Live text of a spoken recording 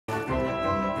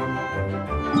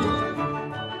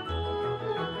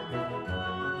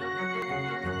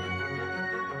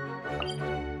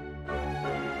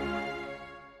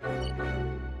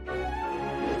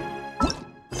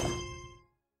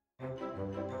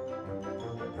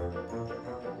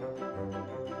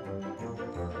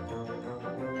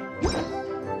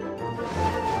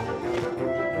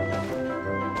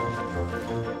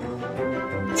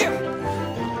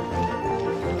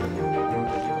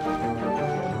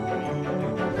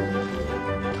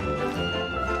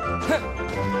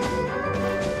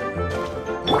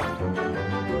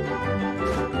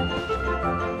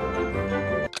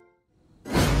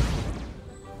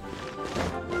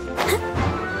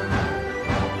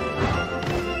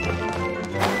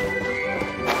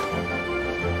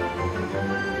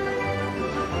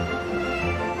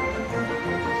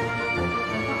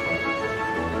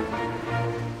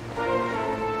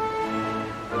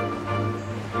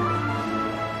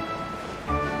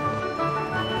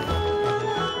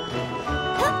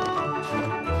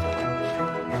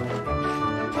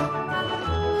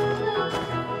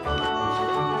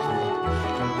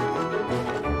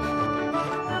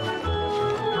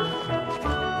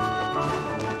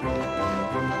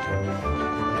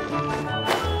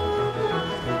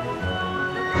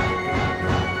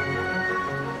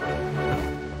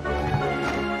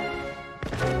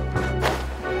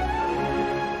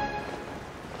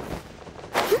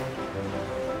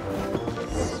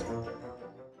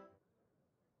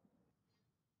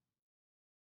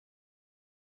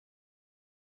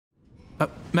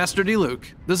Master D. Luke,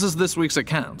 this is this week's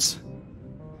accounts.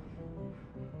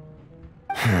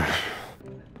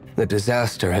 The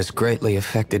disaster has greatly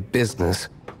affected business.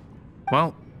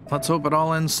 Well, let's hope it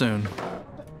all ends soon.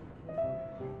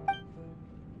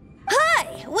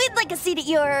 Hi! We'd like a seat at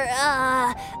your,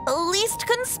 least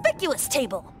conspicuous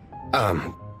table.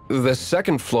 The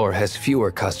second floor has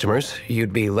fewer customers.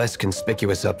 You'd be less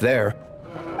conspicuous up there.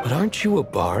 But aren't you a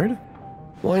bard?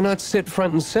 Why not sit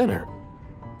front and center?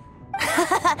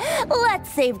 Let's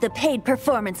save the paid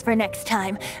performance for next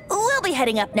time. We'll be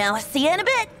heading up now. See you in a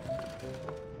bit.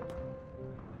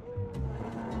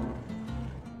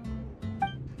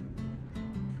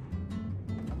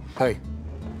 Hey,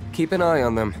 keep an eye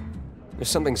on them. There's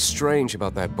something strange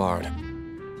about that bard.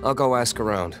 I'll go ask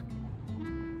around.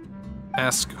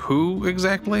 Ask who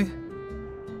exactly?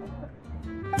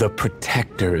 The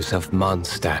protectors of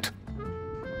Mondstadt.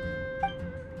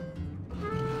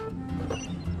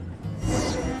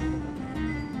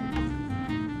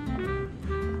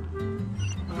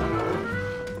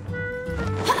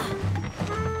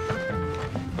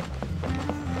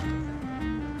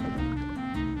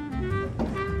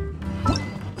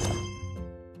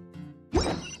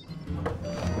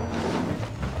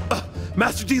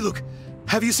 Master D. Luke,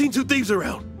 have you seen two thieves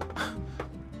around?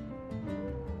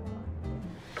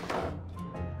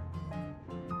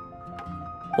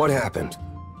 What happened?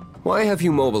 Why have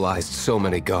you mobilized so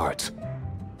many guards?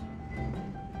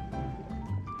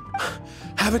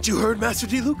 Haven't you heard, Master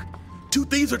D. Luke? Two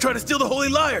thieves are trying to steal the Holy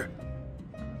Lyre!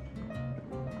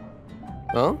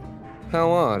 Oh? How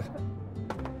odd.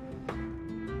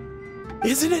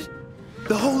 Isn't it?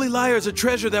 The Holy Lyre is a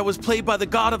treasure that was played by the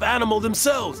god of animal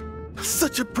themselves.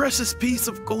 Such a precious piece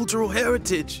of cultural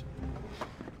heritage.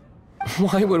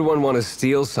 Why would one want to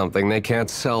steal something they can't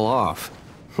sell off?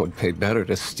 Would pay better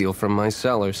to steal from my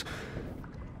sellers.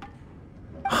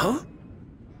 Huh?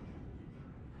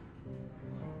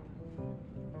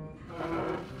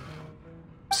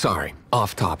 Sorry,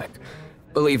 off topic.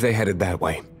 Believe they headed that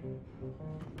way.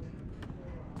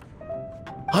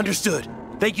 Understood.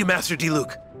 Thank you, Master D.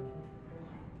 Luke.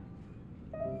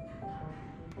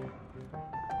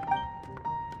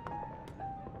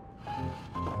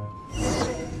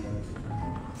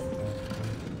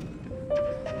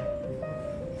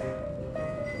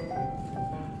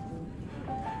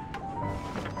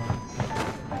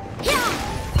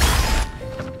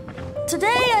 Today,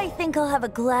 I think I'll have a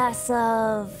glass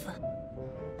of...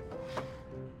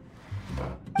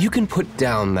 You can put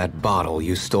down that bottle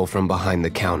you stole from behind the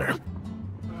counter.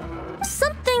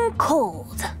 something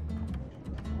cold.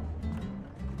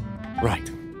 Right.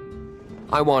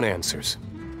 I want answers.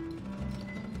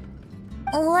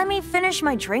 Let me finish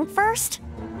my drink first.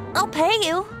 I'll pay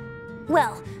you.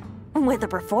 Well, with a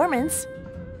performance.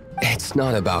 It's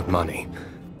not about money.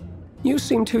 You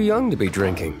seem too young to be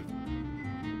drinking.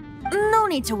 No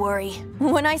need to worry.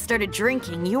 When I started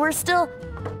drinking, you were still...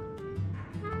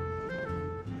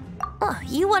 Oh,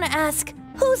 you want to ask,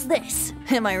 who's this?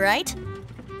 Am I right?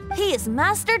 He is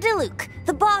Master D. Luke,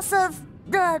 the boss of...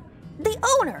 the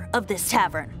owner of this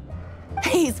tavern.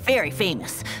 He's very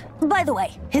famous. By the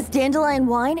way, his dandelion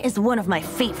wine is one of my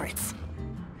favorites.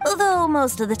 Although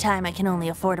most of the time I can only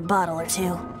afford a bottle or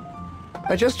two.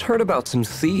 I just heard about some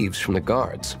thieves from the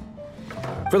guards.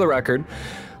 For the record,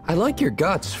 I like your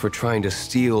guts for trying to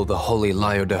steal the Holy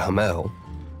Lyre de Hamel,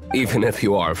 even if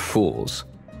you are fools.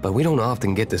 But we don't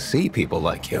often get to see people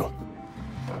like you.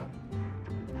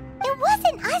 It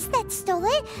wasn't us that stole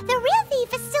it. The real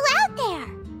thief is still out there.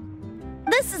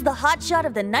 This is the hotshot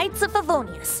of the Knights of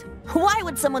Favonius. Why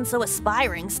would someone so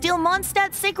aspiring steal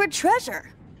Mondstadt's sacred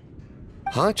treasure?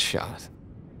 Hotshot?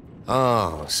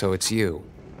 Oh, so it's you.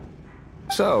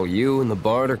 So, you and the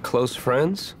Bard are close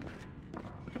friends?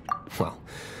 Well,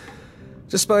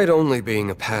 despite only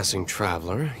being a passing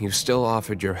traveler, you still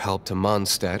offered your help to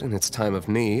Mondstadt in its time of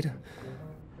need.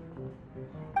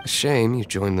 A shame you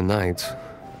joined the Knights.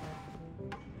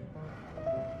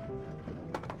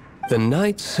 The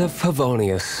Knights of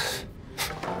Favonius.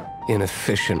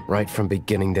 Inefficient right from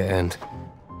beginning to end.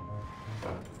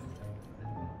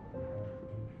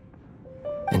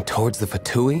 And towards the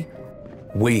Fatui,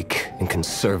 weak and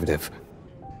conservative.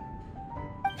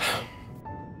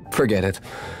 Forget it.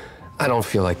 I don't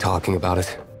feel like talking about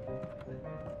it.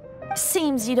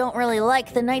 Seems you don't really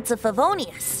like the Knights of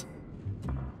Favonius.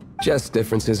 Just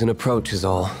differences in approach is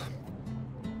all.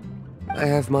 I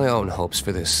have my own hopes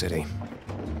for this city.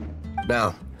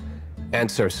 Now,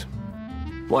 answers.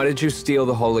 Why did you steal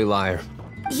the Holy Lyre?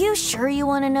 You sure you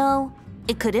want to know?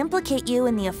 It could implicate you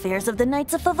in the affairs of the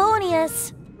Knights of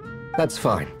Favonius. That's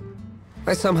fine.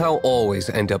 I somehow always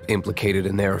end up implicated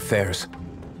in their affairs.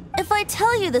 If I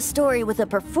tell you the story with a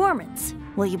performance,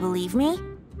 will you believe me?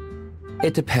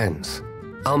 It depends.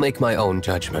 I'll make my own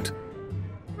judgment.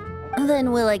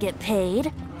 Then will I get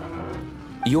paid?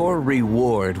 Your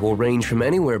reward will range from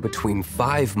anywhere between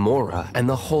 5 mora and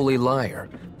the Holy Liar.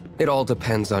 It all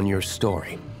depends on your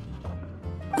story.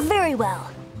 Very well.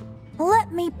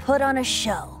 Let me put on a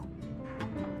show.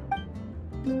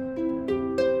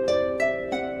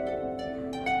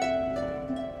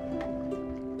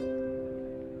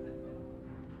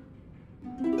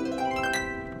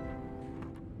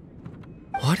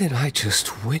 What did I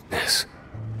just witness?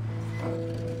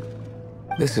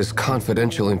 This is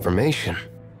confidential information.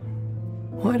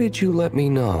 Why did you let me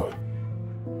know?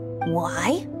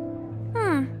 Why?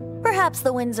 Perhaps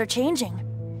the winds are changing.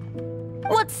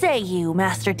 What say you,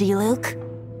 Master Diluc?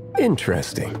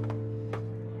 Interesting.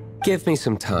 Give me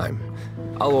some time.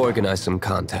 I'll organize some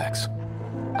contacts.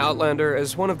 Outlander,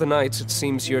 as one of the knights, it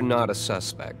seems you're not a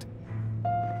suspect.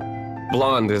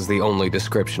 Blonde is the only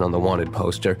description on the wanted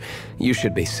poster. You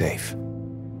should be safe.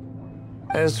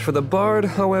 As for the bard,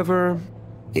 however,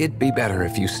 it'd be better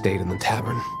if you stayed in the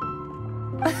tavern.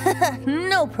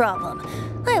 No problem.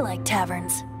 I like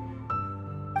taverns.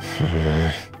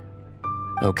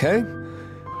 Okay.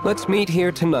 Let's meet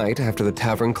here tonight after the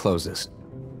tavern closes.